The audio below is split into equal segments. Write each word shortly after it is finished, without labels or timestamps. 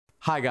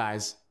Hi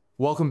guys,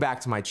 welcome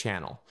back to my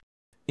channel.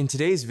 In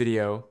today's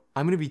video,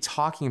 I'm going to be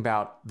talking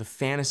about the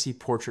fantasy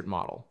portrait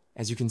model,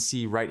 as you can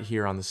see right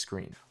here on the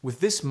screen. With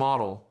this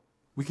model,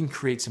 we can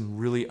create some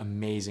really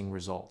amazing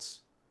results.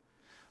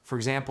 For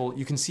example,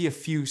 you can see a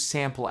few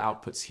sample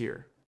outputs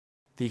here.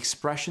 The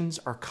expressions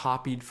are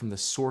copied from the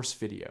source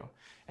video,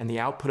 and the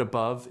output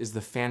above is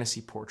the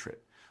fantasy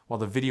portrait, while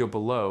the video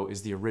below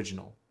is the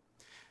original.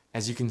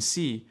 As you can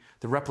see,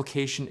 the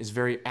replication is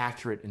very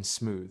accurate and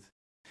smooth.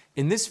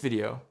 In this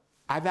video,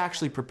 I've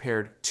actually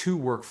prepared two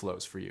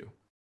workflows for you.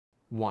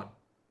 One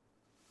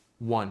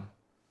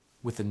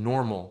with a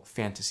normal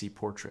fantasy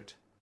portrait.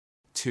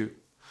 Two,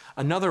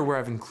 another where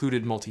I've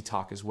included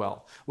MultiTalk as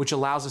well, which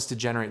allows us to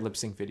generate lip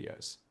sync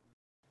videos.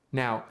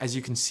 Now, as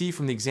you can see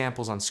from the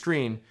examples on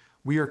screen,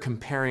 we are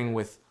comparing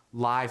with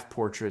live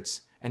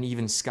portraits and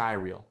even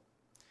SkyReal.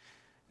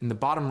 In the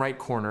bottom right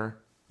corner,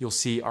 you'll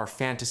see our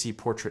fantasy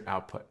portrait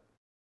output.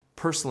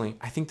 Personally,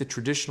 I think the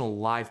traditional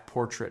live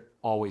portrait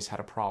always had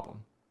a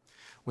problem.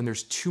 When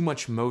there's too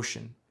much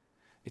motion,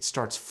 it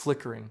starts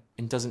flickering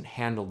and doesn't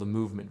handle the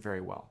movement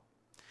very well.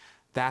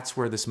 That's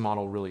where this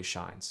model really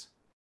shines.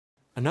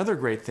 Another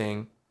great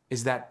thing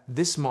is that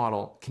this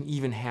model can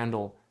even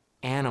handle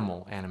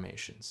animal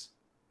animations.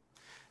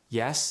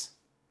 Yes,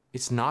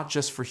 it's not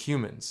just for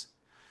humans.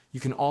 You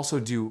can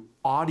also do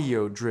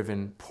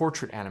audio-driven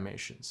portrait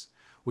animations,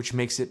 which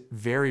makes it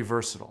very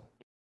versatile.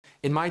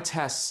 In my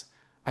tests,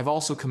 I've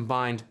also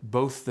combined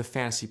both the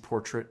fantasy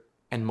portrait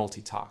and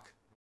MultiTalk.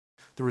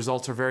 The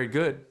results are very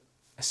good,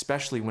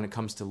 especially when it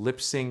comes to lip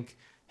sync,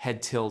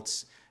 head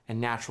tilts, and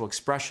natural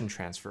expression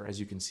transfer, as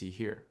you can see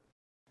here.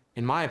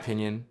 In my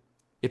opinion,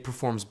 it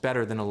performs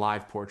better than a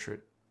live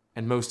portrait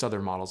and most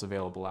other models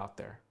available out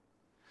there.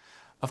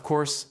 Of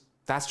course,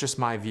 that's just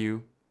my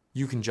view.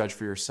 You can judge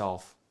for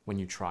yourself when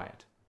you try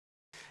it.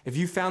 If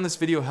you found this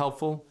video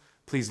helpful,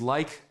 please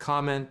like,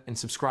 comment, and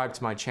subscribe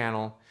to my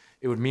channel.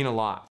 It would mean a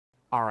lot.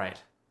 All right,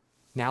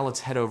 now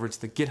let's head over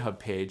to the GitHub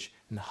page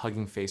and the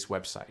Hugging Face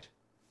website.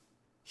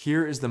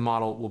 Here is the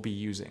model we'll be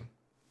using.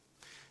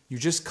 You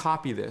just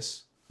copy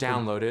this,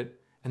 download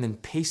it, and then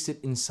paste it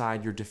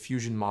inside your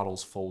diffusion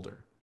models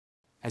folder.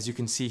 As you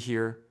can see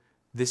here,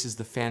 this is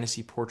the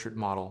fantasy portrait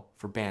model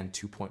for band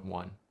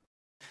 2.1.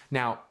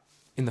 Now,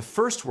 in the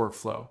first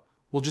workflow,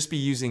 we'll just be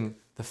using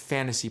the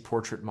fantasy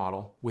portrait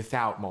model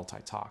without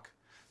MultiTalk.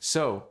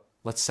 So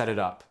let's set it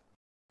up.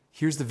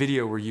 Here's the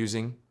video we're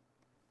using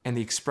and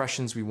the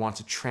expressions we want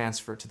to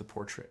transfer to the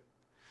portrait.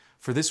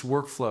 For this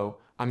workflow,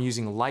 I'm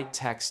using light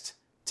text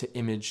to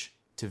image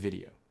to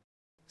video.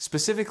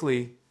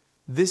 Specifically,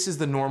 this is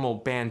the normal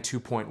band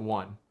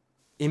 2.1,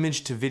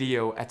 image to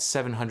video at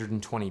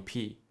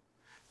 720p,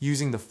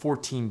 using the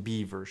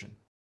 14B version.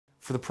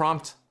 For the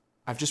prompt,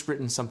 I've just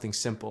written something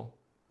simple,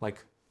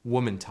 like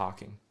woman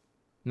talking,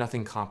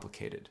 nothing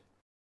complicated.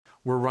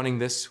 We're running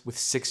this with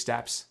 6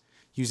 steps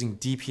using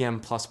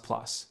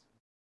DPM++.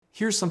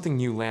 Here's something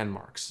new: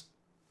 landmarks.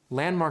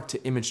 Landmark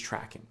to image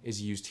tracking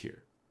is used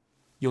here.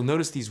 You'll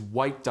notice these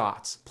white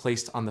dots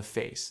placed on the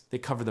face. They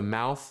cover the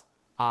mouth,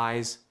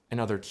 eyes, and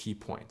other key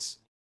points.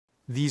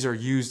 These are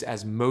used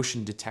as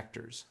motion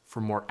detectors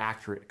for more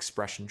accurate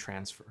expression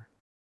transfer.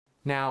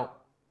 Now,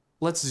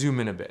 let's zoom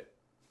in a bit.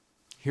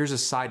 Here's a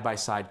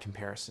side-by-side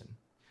comparison.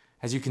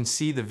 As you can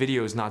see, the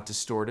video is not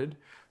distorted.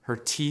 Her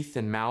teeth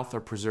and mouth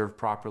are preserved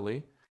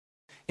properly.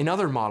 In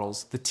other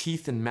models, the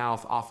teeth and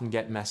mouth often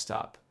get messed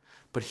up,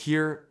 but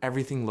here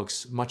everything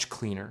looks much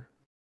cleaner.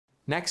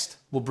 Next,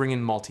 we'll bring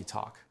in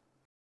MultiTalk.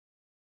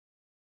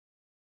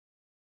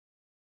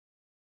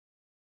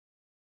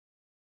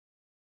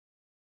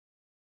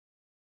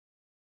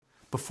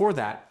 Before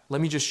that, let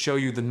me just show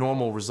you the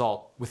normal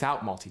result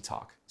without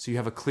MultiTalk, so you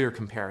have a clear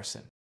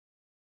comparison.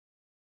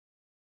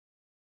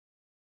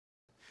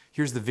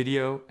 Here's the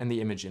video and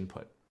the image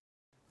input.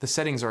 The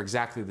settings are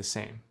exactly the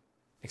same,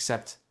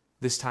 except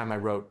this time I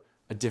wrote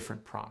a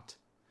different prompt.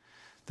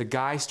 The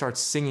guy starts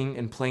singing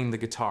and playing the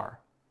guitar.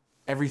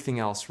 Everything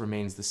else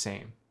remains the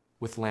same,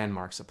 with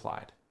landmarks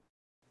applied.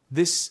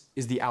 This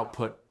is the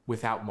output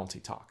without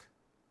MultiTalk.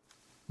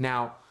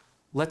 Now,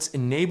 let's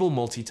enable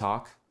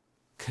MultiTalk,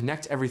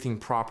 connect everything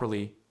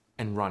properly,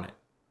 and run it.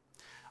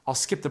 I'll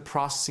skip the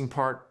processing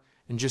part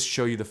and just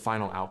show you the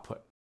final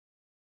output.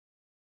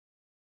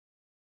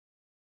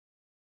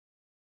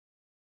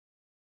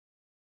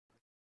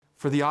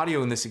 For the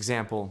audio in this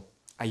example,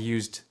 I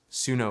used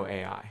Suno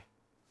AI.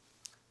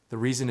 The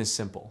reason is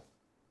simple.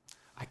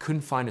 I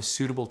couldn't find a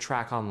suitable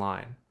track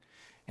online,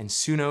 and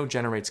Suno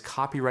generates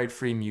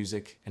copyright-free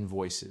music and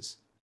voices.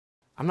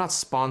 I'm not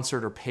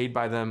sponsored or paid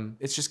by them,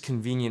 it's just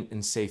convenient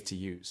and safe to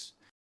use.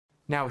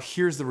 Now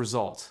here's the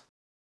result.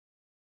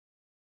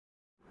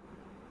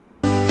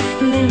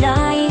 The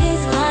night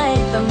is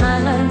light, the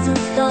mountains of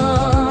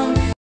stone.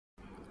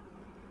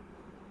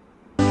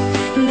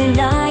 The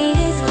night